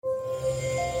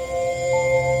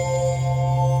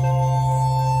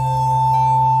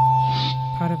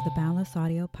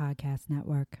Audio Podcast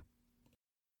Network.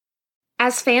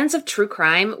 As fans of true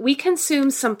crime, we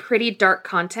consume some pretty dark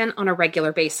content on a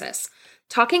regular basis.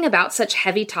 Talking about such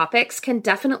heavy topics can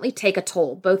definitely take a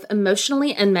toll, both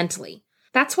emotionally and mentally.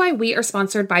 That's why we are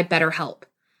sponsored by BetterHelp.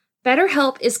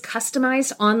 BetterHelp is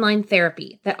customized online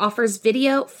therapy that offers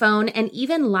video, phone, and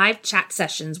even live chat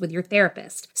sessions with your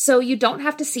therapist, so you don't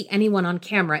have to see anyone on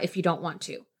camera if you don't want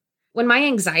to. When my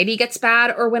anxiety gets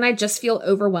bad or when I just feel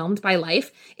overwhelmed by life,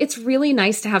 it's really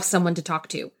nice to have someone to talk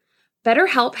to.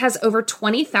 BetterHelp has over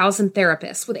 20,000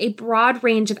 therapists with a broad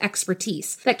range of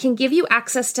expertise that can give you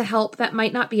access to help that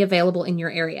might not be available in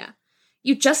your area.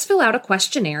 You just fill out a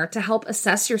questionnaire to help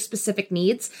assess your specific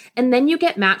needs, and then you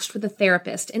get matched with a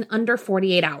therapist in under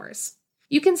 48 hours.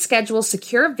 You can schedule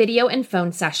secure video and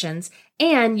phone sessions,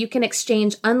 and you can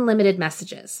exchange unlimited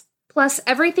messages. Plus,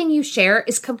 everything you share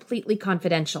is completely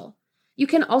confidential. You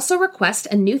can also request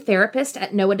a new therapist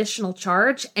at no additional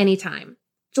charge anytime.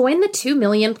 Join the 2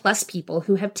 million plus people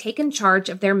who have taken charge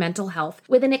of their mental health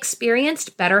with an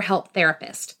experienced BetterHelp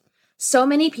therapist. So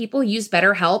many people use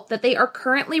BetterHelp that they are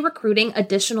currently recruiting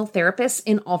additional therapists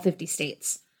in all 50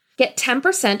 states. Get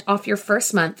 10% off your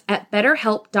first month at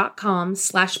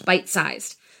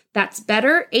betterhelp.com/bitesized. That's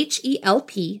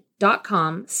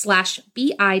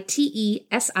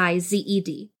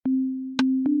betterhelp.com/bitesized.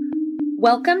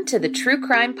 Welcome to the True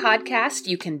Crime Podcast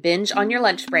you can binge on your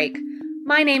lunch break.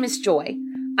 My name is Joy.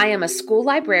 I am a school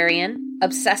librarian,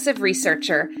 obsessive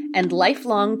researcher, and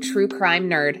lifelong true crime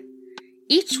nerd.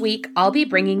 Each week, I'll be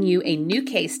bringing you a new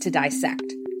case to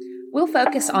dissect. We'll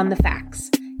focus on the facts,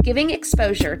 giving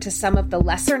exposure to some of the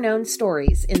lesser-known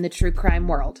stories in the true crime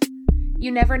world.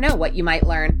 You never know what you might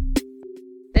learn.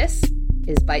 This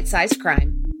is Bite-Sized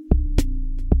Crime.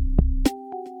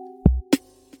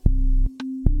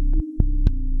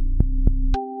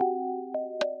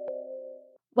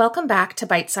 Welcome back to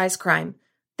Bite-Sized Crime.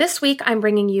 This week, I'm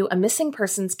bringing you a missing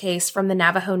persons case from the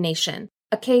Navajo Nation,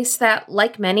 a case that,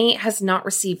 like many, has not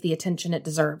received the attention it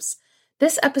deserves.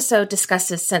 This episode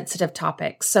discusses sensitive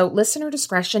topics, so listener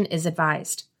discretion is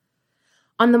advised.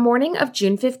 On the morning of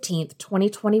June 15th,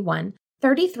 2021,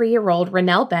 33-year-old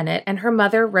Ranelle Bennett and her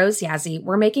mother, Rose Yazzie,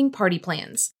 were making party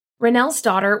plans. Ranelle's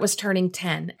daughter was turning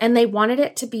 10, and they wanted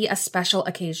it to be a special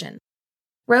occasion.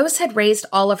 Rose had raised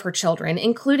all of her children,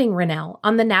 including Ranelle,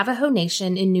 on the Navajo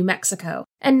Nation in New Mexico,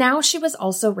 and now she was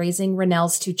also raising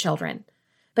Ranelle's 2 children.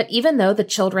 But even though the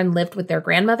children lived with their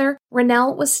grandmother,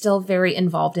 Ranelle was still very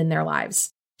involved in their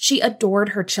lives. She adored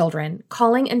her children,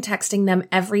 calling and texting them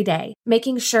every day,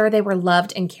 making sure they were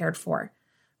loved and cared for.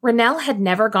 Ranelle had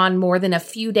never gone more than a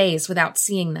few days without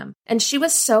seeing them, and she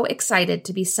was so excited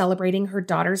to be celebrating her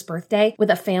daughter's birthday with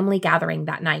a family gathering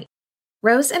that night.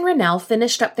 Rose and Ranelle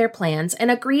finished up their plans and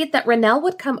agreed that Ranelle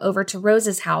would come over to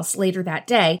Rose's house later that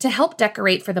day to help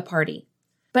decorate for the party.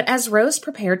 But as Rose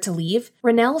prepared to leave,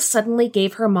 Ranelle suddenly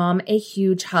gave her mom a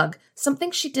huge hug, something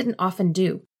she didn't often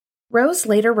do. Rose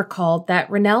later recalled that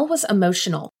Ranelle was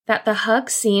emotional, that the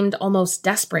hug seemed almost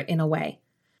desperate in a way.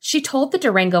 She told the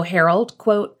Durango Herald,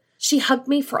 quote, "She hugged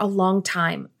me for a long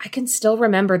time. I can still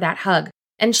remember that hug.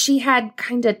 And she had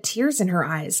kinda tears in her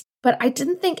eyes. But I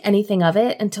didn't think anything of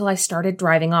it until I started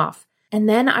driving off. And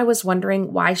then I was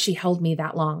wondering why she held me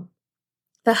that long."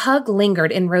 The hug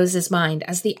lingered in Rose's mind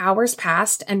as the hours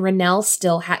passed and Ranelle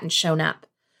still hadn't shown up.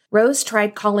 Rose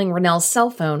tried calling Ranelle's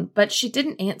cell phone, but she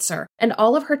didn't answer, and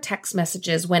all of her text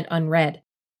messages went unread.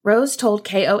 Rose told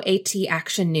KOAT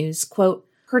Action News, quote,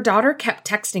 "Her daughter kept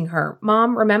texting her,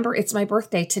 'Mom, remember it's my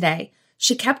birthday today.'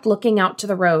 She kept looking out to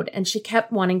the road, and she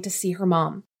kept wanting to see her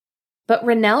mom." But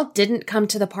Ranelle didn't come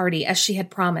to the party as she had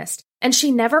promised, and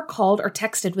she never called or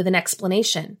texted with an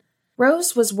explanation.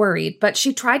 Rose was worried, but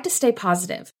she tried to stay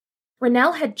positive.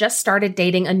 Ranelle had just started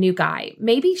dating a new guy.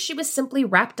 Maybe she was simply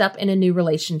wrapped up in a new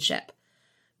relationship.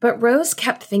 But Rose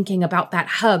kept thinking about that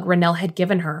hug Ranelle had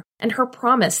given her and her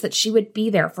promise that she would be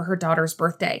there for her daughter's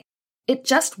birthday. It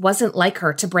just wasn't like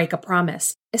her to break a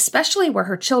promise, especially where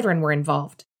her children were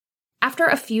involved. After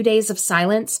a few days of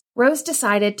silence, Rose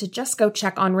decided to just go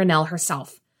check on Ranelle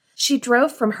herself. She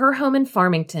drove from her home in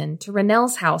Farmington to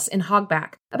Ranelle's house in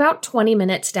Hogback, about 20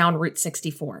 minutes down Route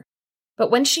 64. But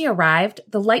when she arrived,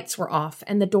 the lights were off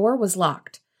and the door was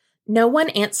locked. No one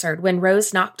answered when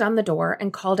Rose knocked on the door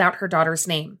and called out her daughter's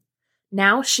name.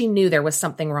 Now she knew there was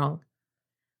something wrong.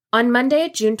 On Monday,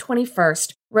 June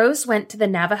 21st, Rose went to the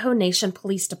Navajo Nation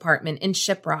Police Department in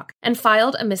Shiprock and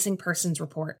filed a missing persons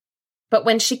report. But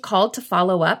when she called to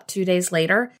follow up 2 days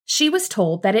later, she was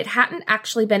told that it hadn't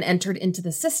actually been entered into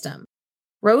the system.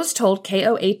 Rose told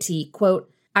KOAT, quote,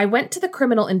 "I went to the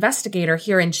criminal investigator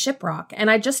here in Shiprock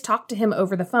and I just talked to him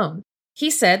over the phone. He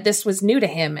said this was new to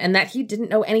him and that he didn't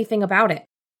know anything about it.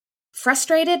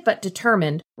 Frustrated but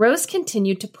determined, Rose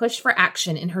continued to push for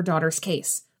action in her daughter's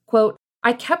case. Quote,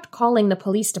 I kept calling the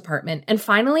police department, and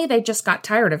finally they just got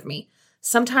tired of me.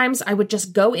 Sometimes I would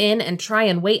just go in and try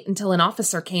and wait until an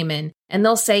officer came in, and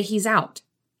they'll say he's out.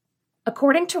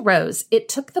 According to Rose, it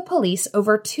took the police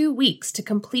over 2 weeks to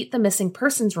complete the missing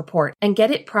persons report and get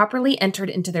it properly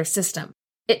entered into their system.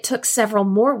 It took several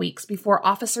more weeks before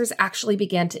officers actually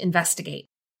began to investigate.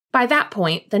 By that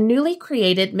point, the newly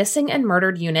created Missing and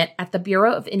Murdered Unit at the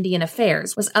Bureau of Indian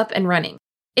Affairs was up and running.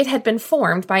 It had been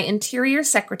formed by Interior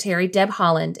Secretary Deb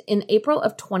Haaland in April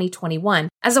of 2021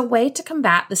 as a way to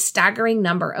combat the staggering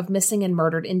number of missing and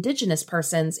murdered Indigenous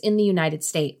persons in the United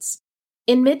States.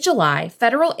 In mid-July,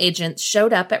 federal agents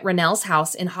showed up at Ranelle's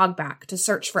house in Hogback to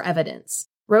search for evidence.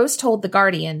 Rose told The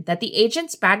Guardian that the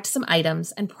agents bagged some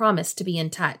items and promised to be in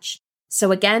touch.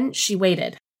 So again, she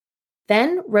waited.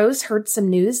 Then, Rose heard some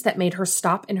news that made her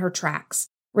stop in her tracks.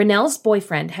 Ranelle's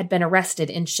boyfriend had been arrested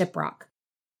in Shiprock.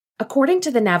 According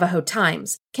to the Navajo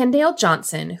Times, Kendale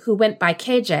Johnson, who went by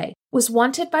KJ, was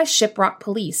wanted by Shiprock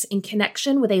police in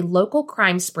connection with a local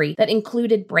crime spree that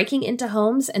included breaking into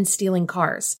homes and stealing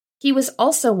cars. He was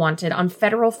also wanted on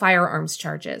federal firearms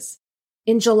charges.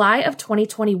 In July of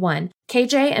 2021,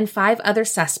 KJ and 5 other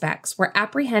suspects were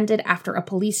apprehended after a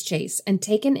police chase and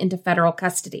taken into federal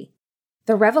custody.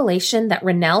 The revelation that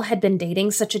Ranelle had been dating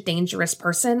such a dangerous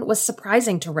person was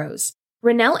surprising to Rose.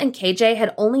 Ranelle and KJ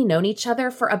had only known each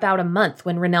other for about a month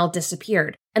when Ranelle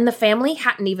disappeared, and the family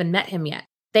hadn't even met him yet.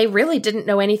 They really didn't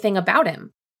know anything about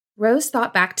him. Rose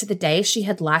thought back to the day she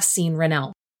had last seen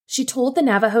Ranelle. She told the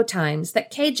Navajo Times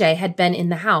that KJ had been in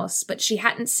the house, but she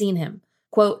hadn't seen him.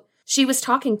 Quote, she was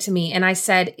talking to me and I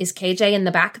said, is KJ in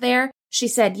the back there? She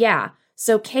said, yeah.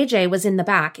 So KJ was in the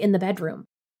back in the bedroom.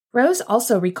 Rose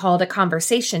also recalled a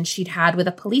conversation she'd had with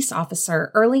a police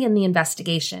officer early in the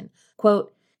investigation.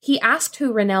 Quote, he asked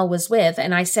who Ranelle was with,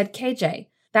 and I said KJ.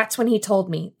 That's when he told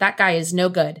me, that guy is no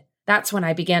good. That's when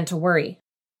I began to worry.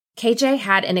 KJ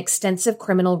had an extensive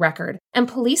criminal record, and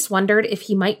police wondered if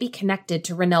he might be connected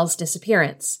to Ranelle's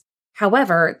disappearance.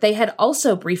 However, they had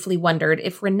also briefly wondered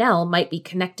if Ranelle might be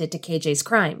connected to KJ's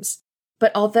crimes.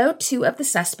 But although 2 of the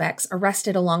suspects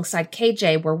arrested alongside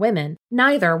KJ were women,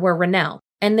 neither were Ranelle,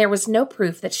 and there was no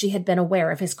proof that she had been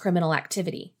aware of his criminal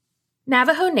activity.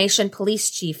 Navajo Nation Police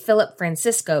Chief Philip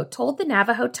Francisco told the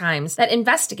Navajo Times that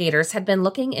investigators had been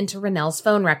looking into Ranelle's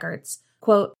phone records.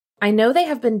 Quote, I know they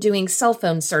have been doing cell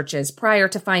phone searches prior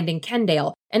to finding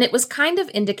Kendale, and it was kind of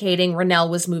indicating Ranelle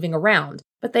was moving around,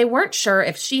 but they weren't sure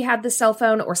if she had the cell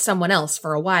phone or someone else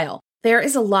for a while. There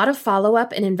is a lot of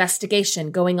follow-up and investigation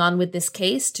going on with this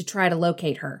case to try to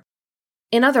locate her.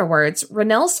 In other words,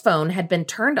 Ranelle's phone had been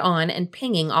turned on and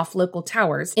pinging off local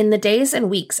towers in the days and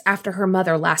weeks after her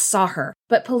mother last saw her,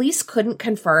 but police couldn't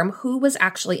confirm who was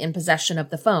actually in possession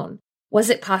of the phone. Was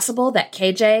it possible that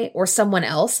KJ or someone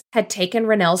else had taken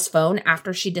Ranelle's phone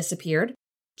after she disappeared?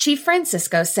 Chief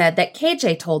Francisco said that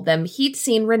KJ told them he'd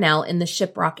seen Ranelle in the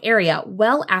Shiprock area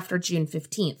well after June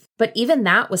 15th, but even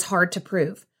that was hard to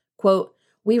prove. Quote,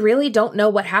 we really don't know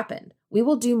what happened. We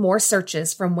will do more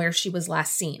searches from where she was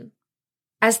last seen.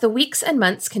 As the weeks and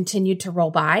months continued to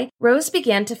roll by, Rose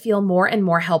began to feel more and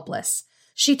more helpless.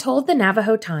 She told the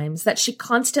Navajo Times that she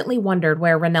constantly wondered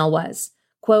where Ranelle was.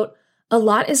 Quote, a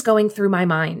lot is going through my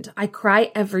mind. I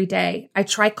cry every day. I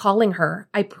try calling her.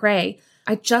 I pray.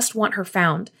 I just want her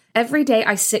found. Every day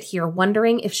I sit here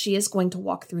wondering if she is going to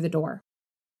walk through the door.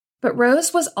 But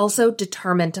Rose was also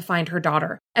determined to find her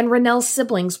daughter, and Ranelle's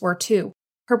siblings were too.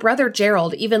 Her brother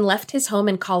Gerald even left his home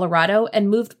in Colorado and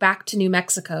moved back to New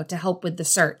Mexico to help with the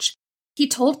search. He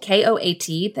told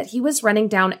KOAT that he was running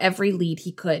down every lead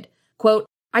he could. Quote,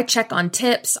 I check on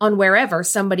tips, on wherever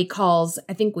somebody calls,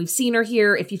 I think we've seen her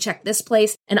here, if you check this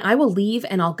place, and I will leave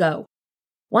and I'll go.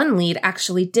 One lead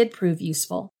actually did prove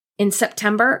useful. In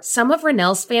September, some of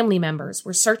Ranelle's family members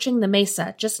were searching the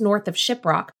mesa just north of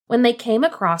Shiprock when they came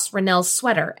across Ranelle's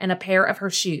sweater and a pair of her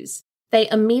shoes. They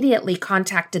immediately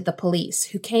contacted the police,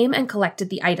 who came and collected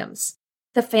the items.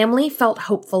 The family felt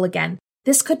hopeful again.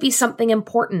 This could be something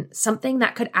important, something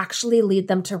that could actually lead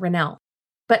them to Ranelle.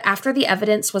 But after the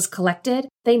evidence was collected,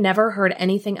 they never heard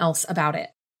anything else about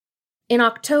it. In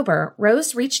October,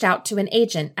 Rose reached out to an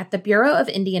agent at the Bureau of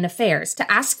Indian Affairs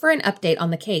to ask for an update on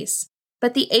the case.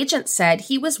 But the agent said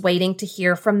he was waiting to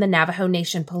hear from the Navajo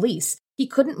Nation Police. He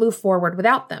couldn't move forward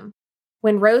without them.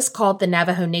 When Rose called the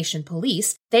Navajo Nation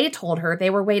Police, they told her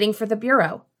they were waiting for the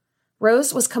Bureau.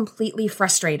 Rose was completely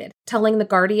frustrated, telling The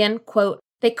Guardian, quote,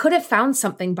 they could have found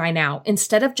something by now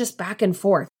instead of just back and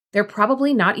forth. They're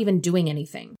probably not even doing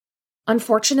anything.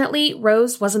 Unfortunately,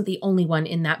 Rose wasn't the only one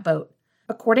in that boat.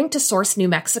 According to Source New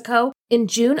Mexico, in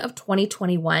June of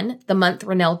 2021, the month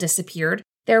Ranelle disappeared,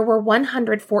 there were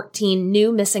 114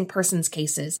 new missing persons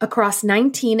cases across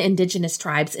 19 indigenous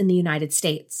tribes in the United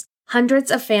States.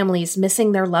 Hundreds of families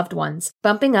missing their loved ones,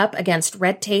 bumping up against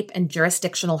red tape and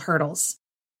jurisdictional hurdles.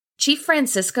 Chief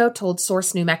Francisco told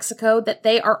Source New Mexico that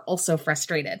they are also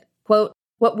frustrated. Quote,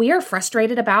 "What we are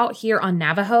frustrated about here on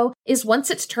Navajo is once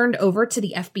it's turned over to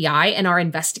the FBI and our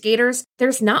investigators,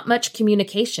 there's not much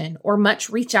communication or much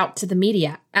reach out to the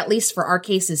media, at least for our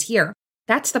cases here.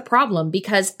 That's the problem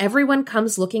because everyone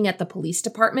comes looking at the police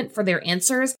department for their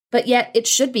answers, but yet it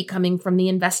should be coming from the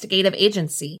investigative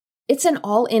agency. It's an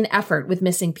all-in effort with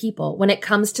missing people when it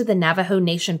comes to the Navajo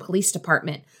Nation Police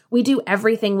Department. We do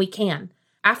everything we can.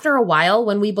 After a while,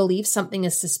 when we believe something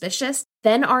is suspicious,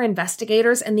 then our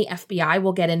investigators and the FBI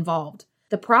will get involved.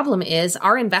 The problem is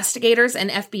our investigators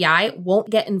and FBI won't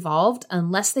get involved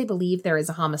unless they believe there is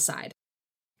a homicide."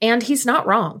 And he's not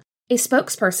wrong. A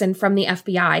spokesperson from the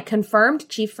FBI confirmed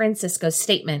Chief Francisco's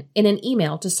statement in an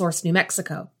email to Source New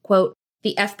Mexico. Quote,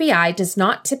 "The FBI does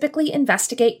not typically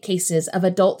investigate cases of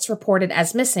adults reported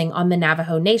as missing on the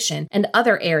Navajo Nation and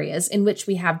other areas in which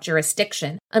we have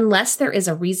jurisdiction unless there is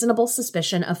a reasonable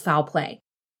suspicion of foul play."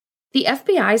 The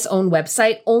FBI's own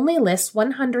website only lists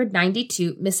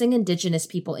 192 missing indigenous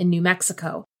people in New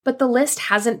Mexico, but the list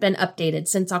hasn't been updated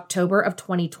since October of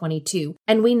 2022,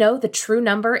 and we know the true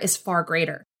number is far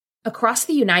greater. Across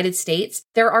the United States,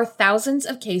 there are thousands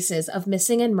of cases of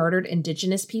missing and murdered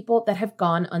indigenous people that have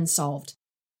gone unsolved.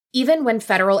 Even when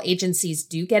federal agencies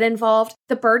do get involved,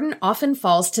 the burden often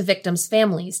falls to victims'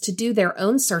 families to do their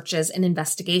own searches and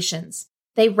investigations.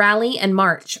 They rally and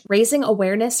march, raising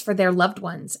awareness for their loved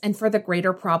ones and for the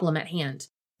greater problem at hand.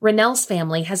 Ranelle's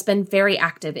family has been very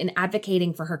active in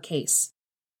advocating for her case.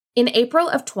 In April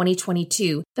of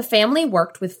 2022, the family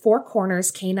worked with Four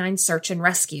Corners Canine Search and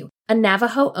Rescue, a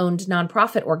Navajo-owned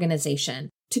nonprofit organization,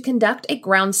 to conduct a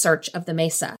ground search of the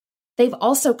mesa. They've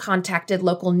also contacted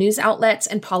local news outlets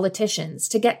and politicians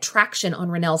to get traction on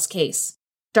Ranelle's case.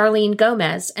 Darlene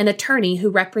Gomez, an attorney who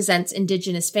represents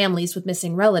Indigenous families with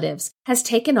missing relatives, has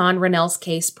taken on Ranelle's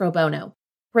case pro bono.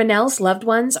 Ranelle's loved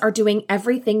ones are doing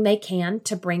everything they can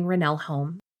to bring Ranelle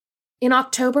home. In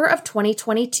October of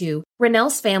 2022,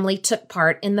 Ranelle's family took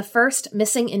part in the first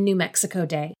Missing in New Mexico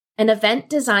Day, an event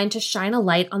designed to shine a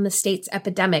light on the state's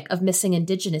epidemic of missing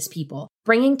Indigenous people,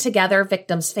 bringing together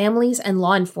victims' families and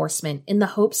law enforcement in the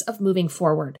hopes of moving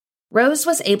forward. Rose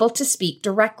was able to speak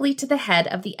directly to the head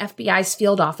of the FBI's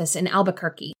field office in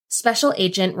Albuquerque, Special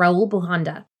Agent Raul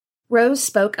Bujanda. Rose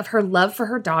spoke of her love for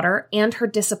her daughter and her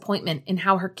disappointment in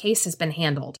how her case has been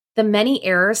handled, the many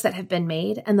errors that have been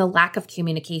made, and the lack of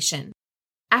communication.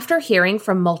 After hearing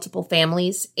from multiple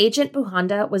families, Agent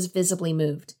Bujanda was visibly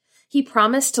moved. He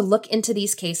promised to look into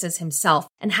these cases himself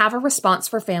and have a response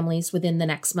for families within the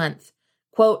next month.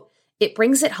 Quote, "It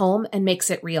brings it home and makes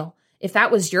it real. If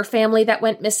that was your family that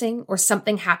went missing or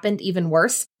something happened even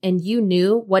worse and you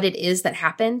knew what it is that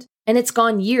happened and it's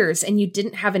gone years and you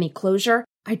didn't have any closure,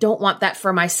 I don't want that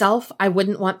for myself, I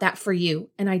wouldn't want that for you,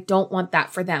 and I don't want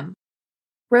that for them."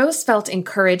 Rose felt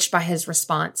encouraged by his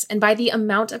response and by the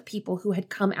amount of people who had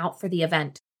come out for the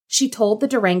event. She told the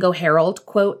Durango Herald,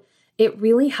 quote, "It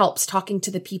really helps talking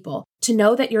to the people to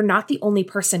know that you're not the only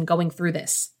person going through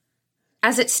this."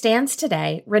 As it stands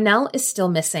today, Ranelle is still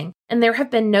missing, and there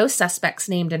have been no suspects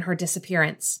named in her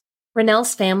disappearance.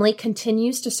 Ranelle's family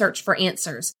continues to search for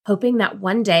answers, hoping that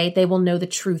one day they will know the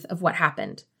truth of what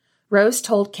happened. Rose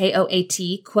told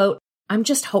KOAT, quote, "I'm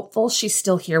just hopeful she's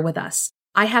still here with us.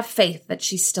 I have faith that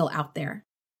she's still out there."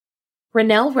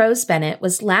 Ranelle Rose Bennett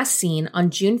was last seen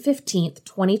on June 15,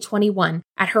 2021,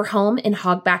 at her home in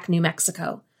Hogback, New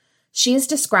Mexico. She is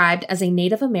described as a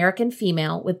Native American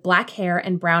female with black hair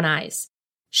and brown eyes.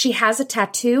 She has a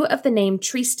tattoo of the name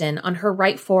Tristan on her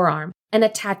right forearm and a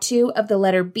tattoo of the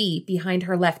letter B behind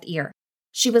her left ear.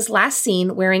 She was last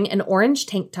seen wearing an orange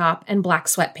tank top and black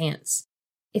sweatpants.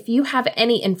 If you have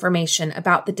any information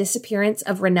about the disappearance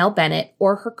of Ranelle Bennett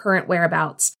or her current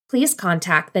whereabouts, please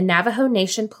contact the Navajo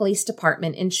Nation Police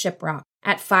Department in Shiprock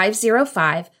at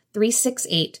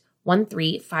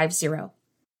 505-368-1350.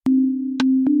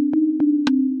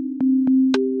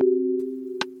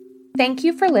 Thank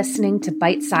you for listening to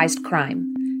Bite-Sized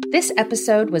Crime. This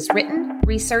episode was written,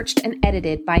 researched, and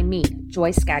edited by me,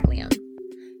 Joy Scaglione.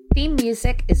 Theme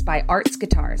music is by Arts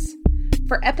Guitars.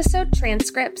 For episode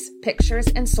transcripts, pictures,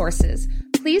 and sources,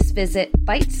 please visit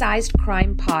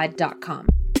bitesizedcrimepod.com.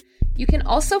 You can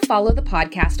also follow the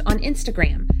podcast on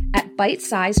Instagram at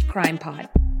bitesizedcrimepod.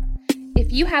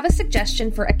 If you have a suggestion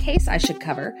for a case I should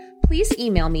cover, please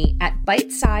email me at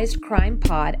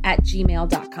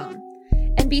bitesizedcrimepod@gmail.com.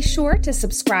 And be sure to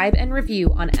subscribe and review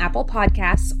on Apple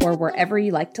Podcasts or wherever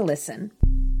you like to listen.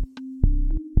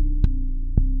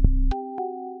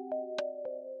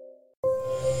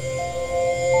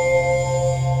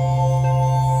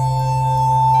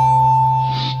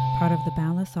 Part of the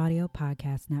Boundless Audio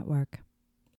Podcast Network.